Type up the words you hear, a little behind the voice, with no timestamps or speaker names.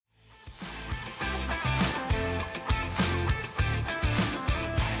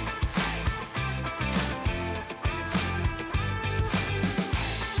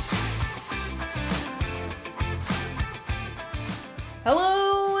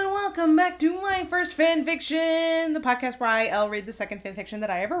back to my first fan fiction, the podcast where I'll read the second fan fiction that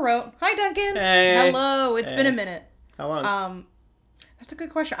I ever wrote. Hi, Duncan. Hey. Hello. It's been a minute. How long? That's a good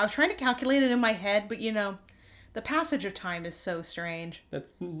question. I was trying to calculate it in my head, but the passage of time is so strange.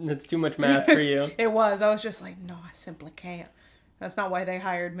 That's too much math for you. It was. I was just like, no, I simply can't. That's not why they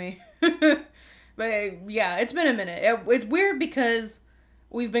hired me. But yeah, it's been a minute. It's weird because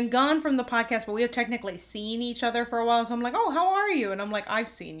we've been gone from the podcast, but we have technically seen each other for a while. So I'm like, oh, how are you? And I'm like, I've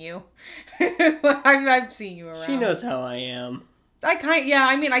seen you. I've seen you around. She knows how I am.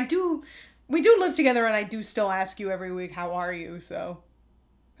 We do live together, and I do still ask you every week, how are you? So,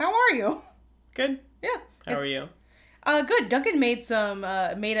 how are you? Good. Yeah. How are you? Good. Duncan made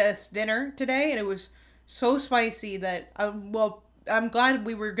us dinner today, and it was so spicy that, I'm glad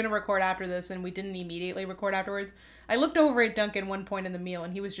we were going to record after this, and we didn't immediately record afterwards. I looked over at Duncan one point in the meal,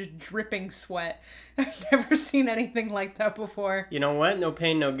 and he was just dripping sweat. I've never seen anything like that before. You know what? No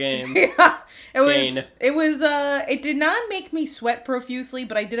pain, no gain. Yeah. It did not make me sweat profusely,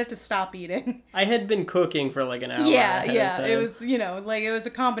 but I did have to stop eating. I had been cooking for like an hour. Yeah. It was, it was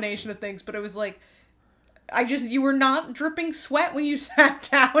a combination of things, but it was like, you were not dripping sweat when you sat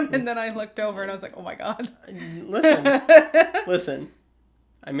down, and then I looked over and I was like, oh my God. Listen.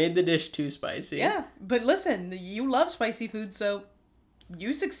 I made the dish too spicy. Yeah, but listen, you love spicy food, so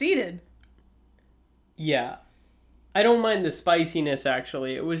you succeeded. Yeah. I don't mind the spiciness,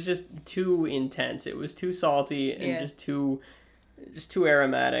 actually. It was just too intense. It was too salty and just too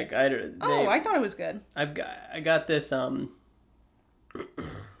aromatic. I thought it was good. I got this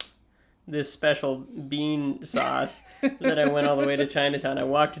this special bean sauce that I went all the way to Chinatown. I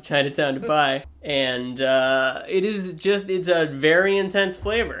walked to Chinatown to buy, and it's a very intense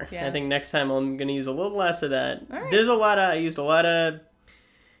flavor. Yeah. I think next time I'm going to use a little less of that. All right. I used a lot of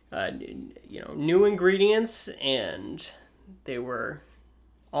new ingredients, and they were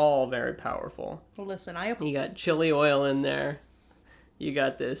all very powerful. Well, listen, you got chili oil in there. You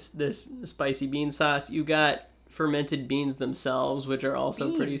got this spicy bean sauce. You got fermented beans themselves, which are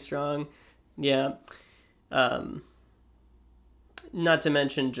also pretty strong. Yeah. Not to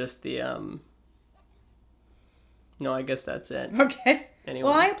mention just the no, I guess that's it. Okay. Anyway.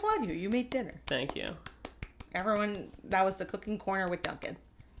 Well, I applaud you. You made dinner. Thank you. Everyone, that was the cooking corner with Duncan.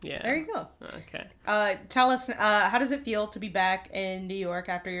 Yeah. There you go. Okay. Tell us, how does it feel to be back in New York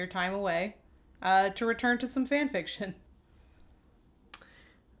after your time away, to return to some fan fiction?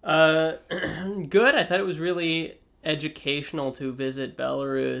 Good. I thought it was really educational to visit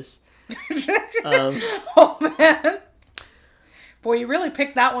Belarus. Oh man, boy, you really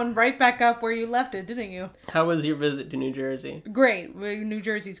picked that one right back up where you left it, didn't you? How was your visit to New Jersey? Great. New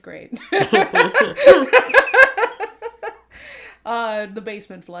Jersey's great. The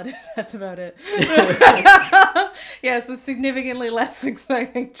basement flooded. That's about it. Yes, a significantly less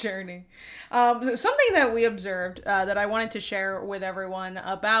exciting journey. Something that we observed that I wanted to share with everyone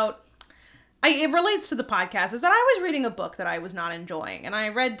about, it relates to the podcast, is that I was reading a book that I was not enjoying, and I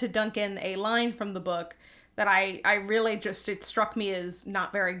read to Duncan a line from the book that I really it struck me as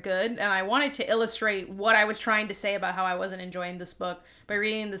not very good, and I wanted to illustrate what I was trying to say about how I wasn't enjoying this book by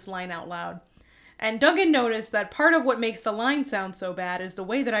reading this line out loud. And Duncan noticed that part of what makes the line sound so bad is the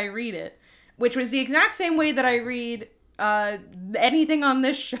way that I read it, which was the exact same way that I read anything on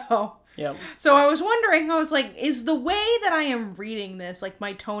this show. Yep. So I was wondering, I was like, is the way that I am reading this, like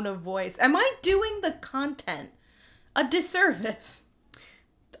my tone of voice, am I doing the content a disservice?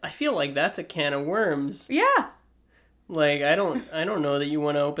 I feel like that's a can of worms. Yeah. Like, I don't know that you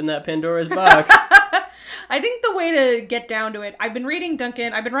want to open that Pandora's box. I think the way to get down to it, I've been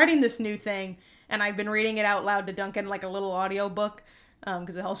writing this new thing, and I've been reading it out loud to Duncan like a little audio book,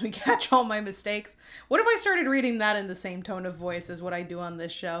 because it helps me catch all my mistakes. What if I started reading that in the same tone of voice as what I do on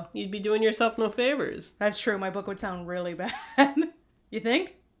this show? You'd be doing yourself no favors. That's true. My book would sound really bad. You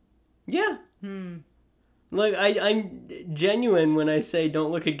think? Yeah. Look, I'm genuine when I say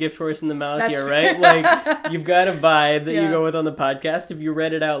don't look a gift horse in the mouth. That's here, right? Like, you've got a vibe that you go with on the podcast. If you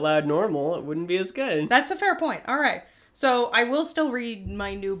read it out loud normal, it wouldn't be as good. That's a fair point. All right. So I will still read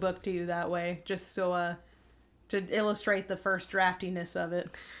my new book to you that way, just so to illustrate the first draftiness of it.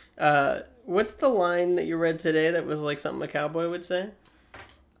 What's the line that you read today that was like something a cowboy would say?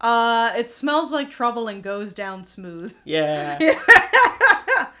 It smells like trouble and goes down smooth. Yeah.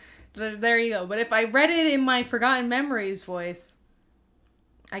 There you go. But if I read it in my Forgotten Memories voice,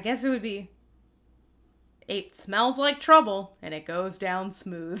 I guess it would be, it smells like trouble and it goes down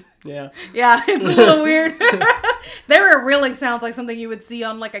smooth. Yeah. Yeah, it's a little weird. There it really sounds like something you would see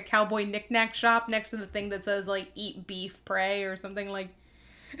on like a cowboy knick-knack shop next to the thing that says like eat beef, pray, or something like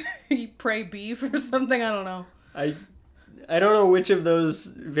eat, pray, beef or something. I don't know. I don't know which of those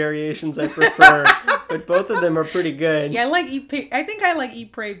variations I prefer, but both of them are pretty good. Yeah, I think I like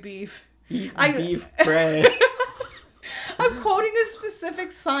eat, pray, beef. Beef, pray. I'm quoting a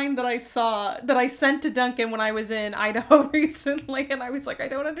specific sign that I saw that I sent to Duncan when I was in Idaho recently, and I was like, I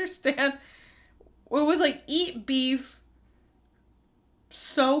don't understand. It was like, eat beef,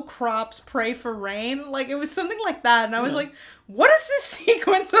 sow crops, pray for rain. Like, it was something like that, and I was like, what is this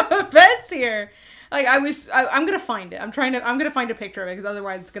sequence of events here? Like, I'm gonna find it. I'm gonna find a picture of it, because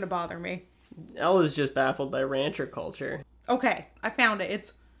otherwise it's gonna bother me. Elle is just baffled by rancher culture. Okay, I found it.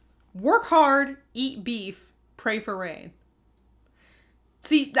 It's work hard, eat beef, pray for rain.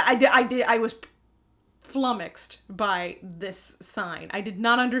 See, I was flummoxed by this sign. I did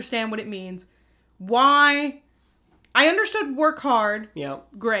not understand what it means. Why? I understood work hard. Yeah.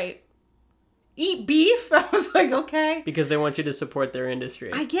 Great. Eat beef? I was like, okay. Because they want you to support their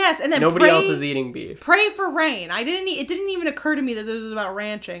industry. I guess. And then nobody else is eating beef. Pray for rain. It didn't even occur to me that this was about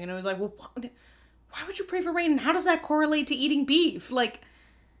ranching. And it was like, well, why would you pray for rain? And how does that correlate to eating beef? Like,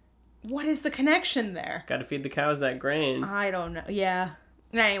 what is the connection there? Got to feed the cows that grain. I don't know. Yeah.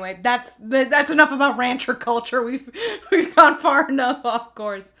 Anyway, that's enough about rancher culture. We've gone far enough off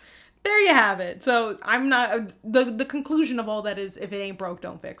course. There you have it. So I'm not the conclusion of all that is, if it ain't broke,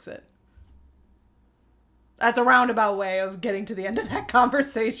 don't fix it. That's a roundabout way of getting to the end of that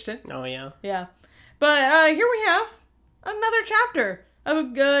conversation. Oh yeah. Yeah, but here we have another chapter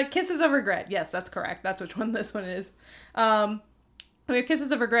of Kisses of Regret. Yes, that's correct. That's which one this one is. We have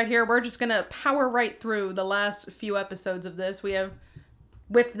Kisses of Regret here. We're just gonna power right through the last few episodes of this.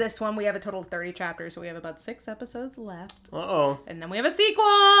 With this one, we have a total of 30 chapters, so we have about 6 episodes left. Uh-oh. And then we have a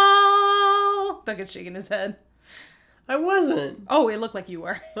sequel! Duncan's shaking his head. I wasn't. Oh, it looked like you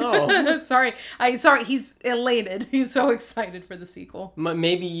were. Oh. Sorry. He's elated. He's so excited for the sequel.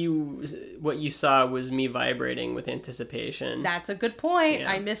 Maybe what you saw was me vibrating with anticipation. That's a good point.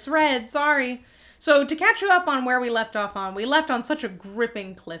 Yeah. I misread. Sorry. So, to catch you up on where we left off on, we left on such a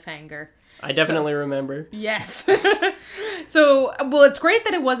gripping cliffhanger. I definitely remember. Yes. So, well, it's great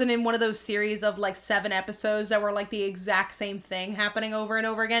that it wasn't in one of those series of like 7 episodes that were like the exact same thing happening over and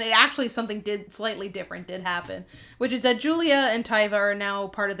over again. It actually, something slightly different did happen, which is that Julia and Tyva are now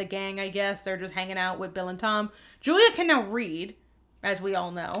part of the gang, I guess. They're just hanging out with Bill and Tom. Julia can now read, as we all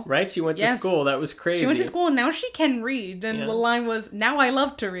know. Right? She went to school. That was crazy. She went to school and now she can read. And the line was, now I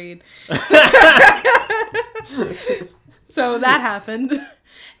love to read. So that happened.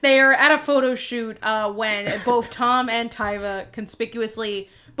 They are at a photo shoot when both Tom and Tyva conspicuously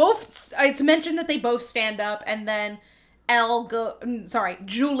it's mentioned that they both stand up, and then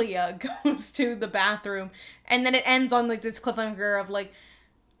Julia goes to the bathroom, and then it ends on like this cliffhanger of like,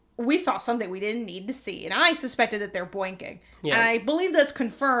 we saw something we didn't need to see, and I suspected that they're boinking. Yeah. And I believe that's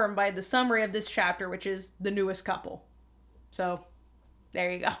confirmed by the summary of this chapter, which is the newest couple. So,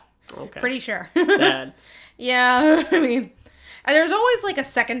 there you go. Okay. Pretty sure. Sad. Yeah, I mean, and there's always like a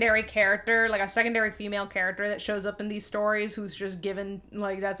secondary character, like a secondary female character that shows up in these stories who's just given,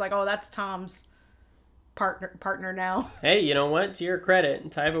 like, that's like, oh, that's Tom's partner now. Hey, you know what? To your credit,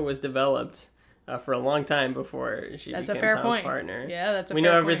 Tyva was developed for a long time before she became Tom's partner. Yeah, that's a fair point. We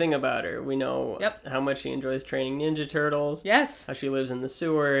know everything about her. We know how much she enjoys training Ninja Turtles. Yes. How she lives in the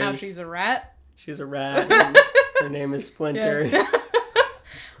sewers. How she's a rat. She's a rat. And her name is Splinter. Yeah.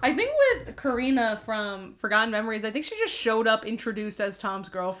 I think with Karina from Forgotten Memories, I think she just showed up introduced as Tom's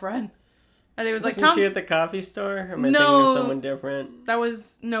girlfriend. And it was like, Wasn't she at the coffee store? Or am I thinking of someone different?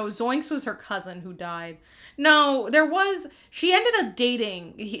 Zoinks was her cousin who died. No, she ended up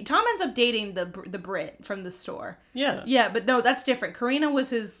dating, Tom ends up dating the Brit from the store. Yeah. Yeah, but no, that's different. Karina was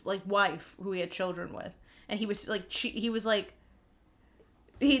his, like, wife who he had children with. And he was, like,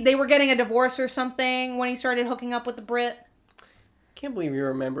 they were getting a divorce or something when he started hooking up with the Brit. Can't believe you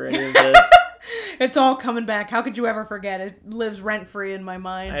remember any of this. It's all coming back. How could you ever forget? It lives rent-free in my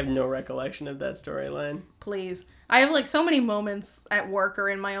mind. I have no recollection of that storyline. Please. I have like so many moments at work or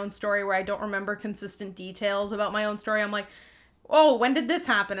in my own story where I don't remember consistent details about my own story. I'm like, oh, when did this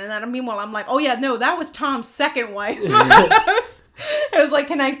happen? And then meanwhile, I'm like, oh yeah, no, that was Tom's second wife. I was like,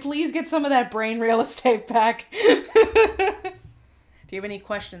 can I please get some of that brain real estate back? Do you have any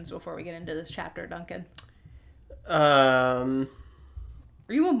questions before we get into this chapter, Duncan?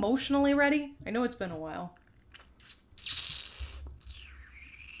 Are you emotionally ready? I know it's been a while.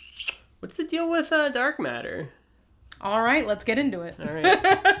 What's the deal with dark matter? All right, let's get into it. All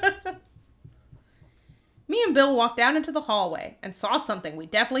right. Me and Bill walked out into the hallway and saw something we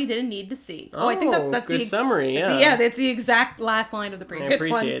definitely didn't need to see. Oh, I think that's good summary, yeah. That's the exact last line of the previous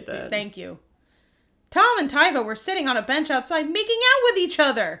one. I appreciate that. Thank you. Tom and Tyva were sitting on a bench outside making out with each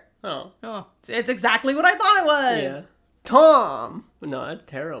other. Oh. It's exactly what I thought it was. Yeah. Tom! No, that's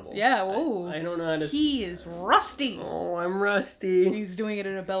terrible. Yeah, whoa. I don't know how to... He is rusty. Oh, I'm rusty. He's doing it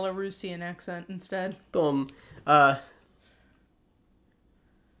in a Belarusian accent instead. Tom. I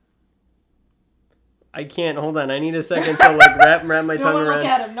can't. Hold on. I need a second to like wrap my tongue around. No one look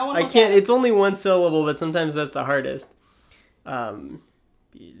at him. No one look I can't. at him. It's only one syllable, but sometimes that's the hardest. Kaule.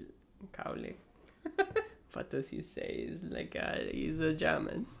 What does he say? He's a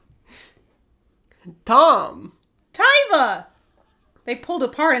German. Tom. Taiva. They pulled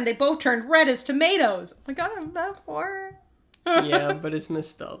apart and they both turned red as tomatoes. I got a metaphor. Yeah, but it's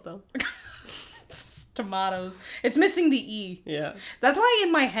misspelled though. It's tomatoes. It's missing the E. Yeah. That's why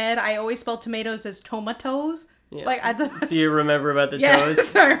in my head I always spell tomatoes as tomatoes. Yeah. Like So you remember about the yes,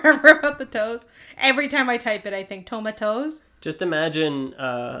 toes? I remember about the toes. Every time I type it, I think tomatoes. Just imagine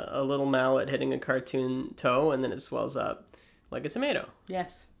a little mallet hitting a cartoon toe and then it swells up like a tomato.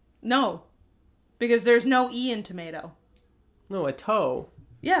 Yes. No. Because there's no E in tomato. No, a toe.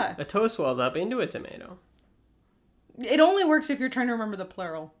 Yeah. A toe swells up into a tomato. It only works if you're trying to remember the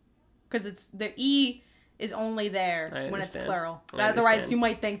plural. Because it's the E is only there when it's plural. Otherwise, you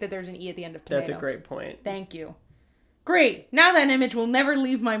might think that there's an E at the end of tomato. That's a great point. Thank you. Great. Now that image will never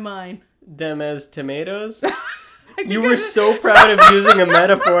leave my mind. Them as tomatoes? You were so proud of using a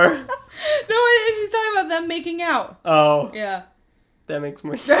metaphor. No, she's talking about them making out. Oh. Yeah. That makes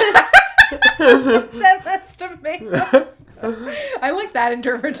more sense. That must have made us. I like that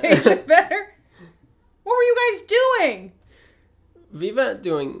interpretation better. What were you guys doing? We weren't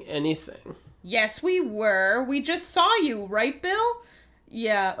doing anything. Yes, we were. We just saw you, right, Bill?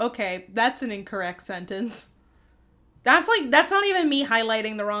 Yeah, okay. That's an incorrect sentence. That's not even me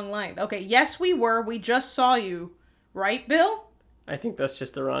highlighting the wrong line. Okay, yes, we were. We just saw you. Right, Bill? I think that's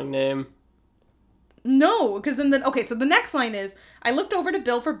just the wrong name. No, because then so the next line is, I looked over to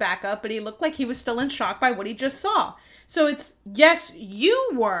Bill for backup, but he looked like he was still in shock by what he just saw. So it's, yes,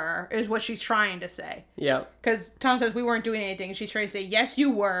 you were, is what she's trying to say. Yeah. Because Tom says we weren't doing anything, and she's trying to say, yes,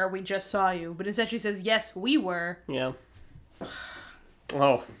 you were, we just saw you. But instead she says, yes, we were. Yeah.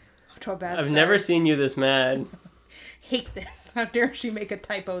 Oh. To a bad I've start. never seen you this mad. Hate this. How dare she make a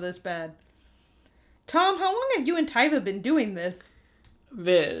typo this bad? Tom, how long have you and Taiva been doing this?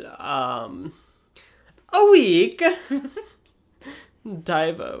 Well, a week.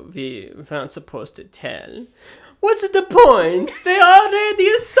 Taiva, we weren't supposed to tell. What's the point? They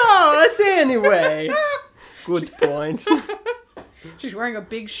already saw us anyway. Good point. She's wearing a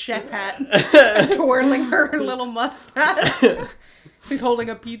big chef hat, twirling her little mustache. She's holding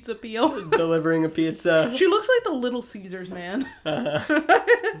a pizza peel. Delivering a pizza. She looks like the Little Caesars man.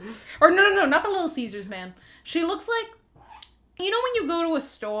 Or no, not the Little Caesars man. She looks like, you know when you go to a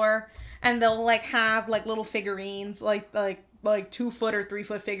store and they'll like have like little figurines, like 2 foot or 3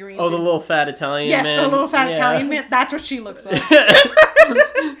 foot figurines. Oh, the little fat Italian man. Yes, the little fat Italian man. That's what she looks like.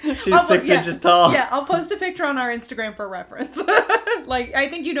 She's 6 inches tall. Yeah, I'll post a picture on our Instagram for reference. I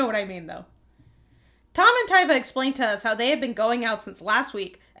think you know what I mean, though. Tom and Taiva explained to us how they had been going out since last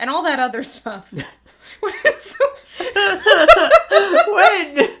week and all that other stuff. What?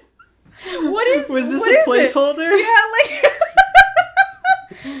 What is? Was this what a is placeholder? It?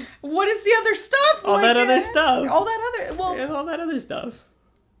 Yeah, what is the other stuff? All that other stuff. All that other. Well, and all that other stuff.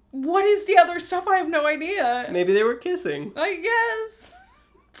 What is the other stuff? I have no idea. Maybe they were kissing. I guess.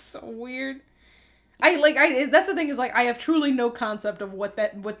 It's so weird. That's the thing is I have truly no concept of what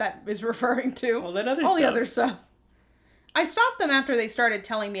that is referring to. All that other All stuff. the other stuff. I stopped them after they started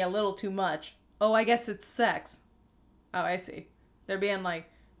telling me a little too much. Oh, I guess it's sex. Oh, I see. They're being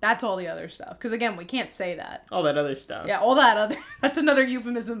like, that's all the other stuff. Because again, we can't say that. All that other stuff. Yeah, all that other. That's another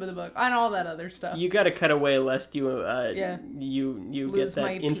euphemism of the book. And all that other stuff. You got to cut away lest you you Lose get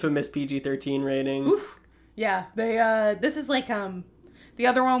my that infamous PG-13 rating. Oof. Yeah, they this is like the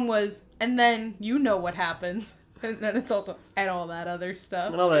other one was, and then you know what happens. And then it's also, and all that other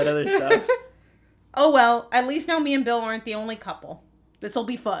stuff. And all that other stuff. Oh well, at least now me and Bill aren't the only couple. This'll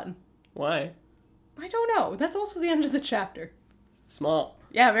be fun. Why? I don't know. That's also the end of the chapter. Small.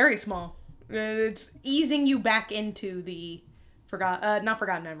 Yeah, very small. It's easing you back into the not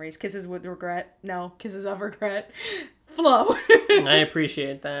forgotten memories, kisses with regret. No, kisses of regret. Flow. I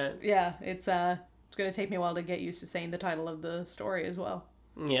appreciate that. Yeah, it's gonna take me a while to get used to saying the title of the story as well.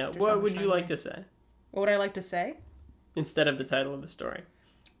 Yeah, what would you like to say? What would I like to say? Instead of the title of the story.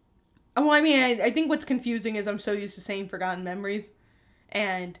 Oh, well, I mean, I think what's confusing is I'm so used to saying forgotten memories,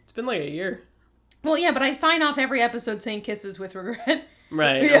 and it's been like a year. Well, yeah, but I sign off every episode saying kisses with regret.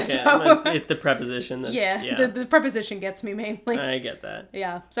 Right, yeah, okay. so... It's the preposition that's... Yeah. The preposition gets me mainly. I get that.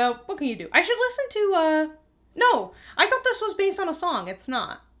 Yeah, so what can you do? I should listen to, No, I thought this was based on a song. It's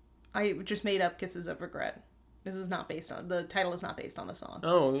not. I just made up Kisses of Regret. This is not based on... The title is not based on a song.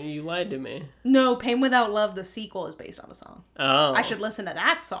 Oh, you lied to me. No, Pain Without Love, the sequel, is based on a song. Oh. I should listen to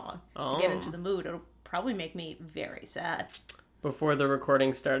that song to get into the mood. It'll probably make me very sad. Before the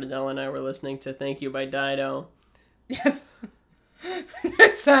recording started, Ella and I were listening to Thank You by Dido. Yes.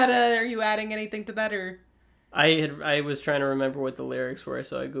 Is that, are you adding anything to that, or... I was trying to remember what the lyrics were,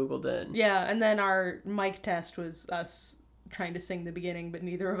 so I Googled it. Yeah, and then our mic test was us trying to sing the beginning, but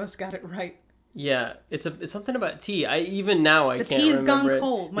neither of us got it right. Yeah, it's something about tea. Even now I can't remember. The tea has gone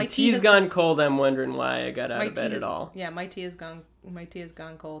cold. My tea's gone cold. I'm wondering why I got out of bed at all. Yeah, my tea has gone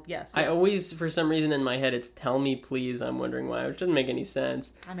cold. Yes. I always, for some reason in my head, it's tell me please. I'm wondering why, which doesn't make any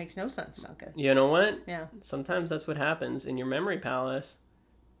sense. That makes no sense, Duncan. You know what? Yeah. Sometimes that's what happens in your memory palace.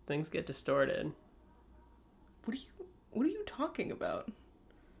 Things get distorted. What are you talking about?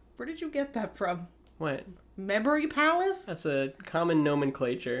 Where did you get that from? What? Memory palace? That's a common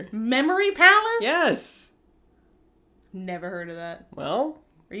nomenclature. Memory palace? Yes. Never heard of that. Well?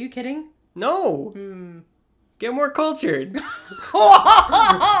 Are you kidding? No. Get more cultured.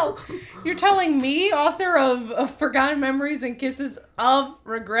 Whoa! You're telling me, author of Forgotten Memories and Kisses of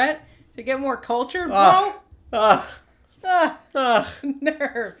Regret, to get more cultured, bro?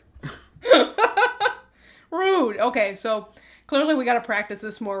 Nerve. Rude. Okay, so clearly we got to practice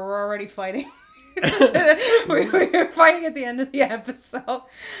this more. We're already fighting. We're fighting at the end of the episode.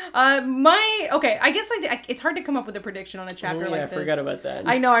 I guess it's hard to come up with a prediction on a chapter like this. I forgot about that.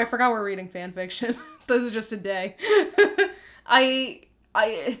 I know. I forgot we're reading fan fiction. This is just a day.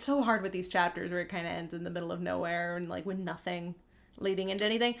 It's so hard with these chapters where it kind of ends in the middle of nowhere and like with nothing leading into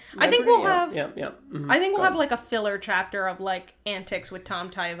anything. I think we'll have. Mm-hmm. I think we'll have like a filler chapter of like antics with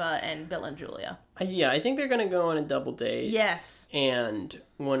Tom Taiva and Bill and Julia. I think they're gonna go on a double date. Yes. And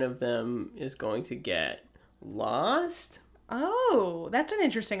one of them is going to get lost. Oh, that's an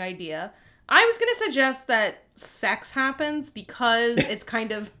interesting idea. I was gonna suggest that sex happens because it's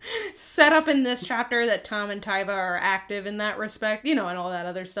kind of set up in this chapter that Tom and Taiva are active in that respect, and all that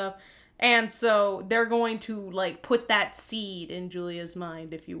other stuff. And so they're going to, like, put that seed in Julia's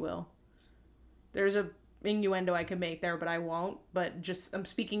mind, if you will. There's a innuendo I could make there, but I won't. But I'm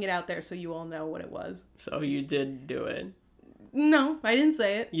speaking it out there so you all know what it was. So you did do it. No, I didn't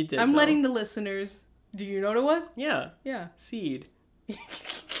say it. You did, I'm letting the listeners... Do you know what it was? Yeah. Yeah. Seed. See,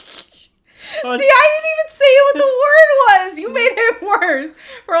 I didn't even say what the word was. You made it worse.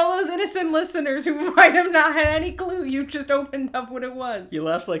 For all those innocent listeners who might have not had any clue, you just opened up what it was. You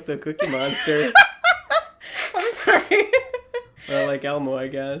laughed like the Cookie Monster. I'm sorry. Or like Elmo, I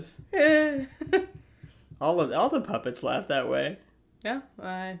guess. All the puppets laugh that way. Yeah,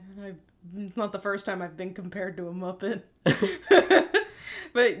 it's not the first time I've been compared to a Muppet.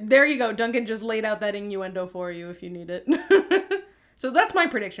 But there you go. Duncan just laid out that innuendo for you if you need it. So that's my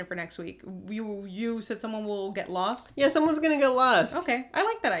prediction for next week. You said someone will get lost? Yeah, someone's gonna get lost. Okay, I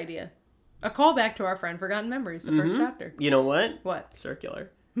like that idea. A callback to our friend Forgotten Memories, the first chapter. You know what? What? Circular.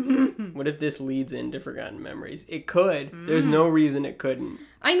 What if this leads into Forgotten Memories? It could. There's no reason it couldn't.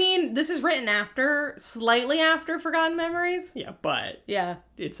 I mean, this is written slightly after Forgotten Memories. Yeah, but... Yeah.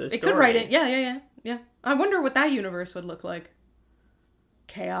 It's a story. It could write it. Yeah. I wonder what that universe would look like.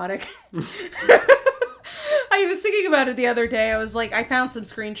 Chaotic. I was thinking about it the other day. I was like, I found some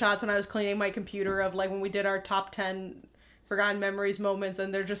screenshots when I was cleaning my computer of like when we did our top 10 Forgotten Memories moments,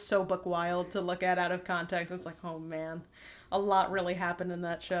 and they're just so book wild to look at out of context. It's like, oh man, a lot really happened in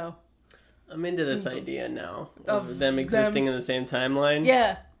that show. I'm into this idea now of them existing in the same timeline.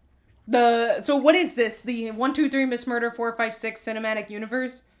 Yeah. So what is this? The 1, 2, 3 Miss Murder 4, 5, 6 cinematic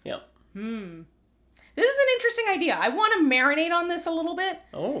universe? Yep. This is an interesting idea. I want to marinate on this a little bit.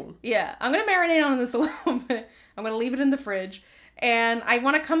 Oh. Yeah, I'm going to marinate on this a little bit. I'm going to leave it in the fridge. And I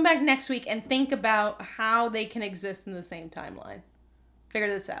want to come back next week and think about how they can exist in the same timeline. Figure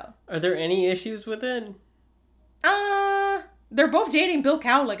this out. Are there any issues with it? They're both dating Bill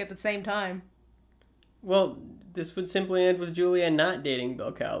Cowlick at the same time. Well, this would simply end with Julia not dating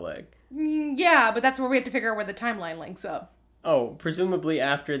Bill Cowlick. Yeah, but that's where we have to figure out where the timeline links up. Oh, presumably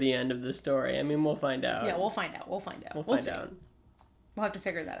after the end of the story. I mean, we'll find out. Yeah, we'll find out. We'll find out. We'll see. We'll have to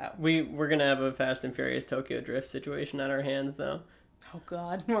figure that out. We're going to have a Fast and Furious Tokyo Drift situation on our hands, though. Oh,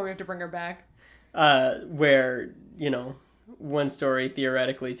 God. Where we have to bring her back. Where, one story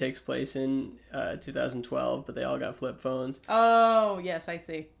theoretically takes place in 2012, but they all got flip phones. Oh, yes, I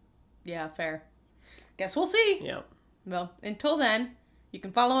see. Yeah, fair. Guess we'll see. Yeah. Well, until then, you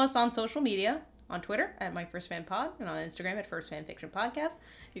can follow us on social media. On Twitter at MyFirstFanPod and on Instagram at FirstFanFictionPodcast.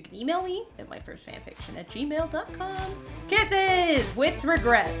 You can email me at myfirstfanfiction@gmail.com. Kisses with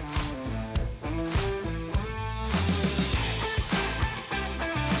regret.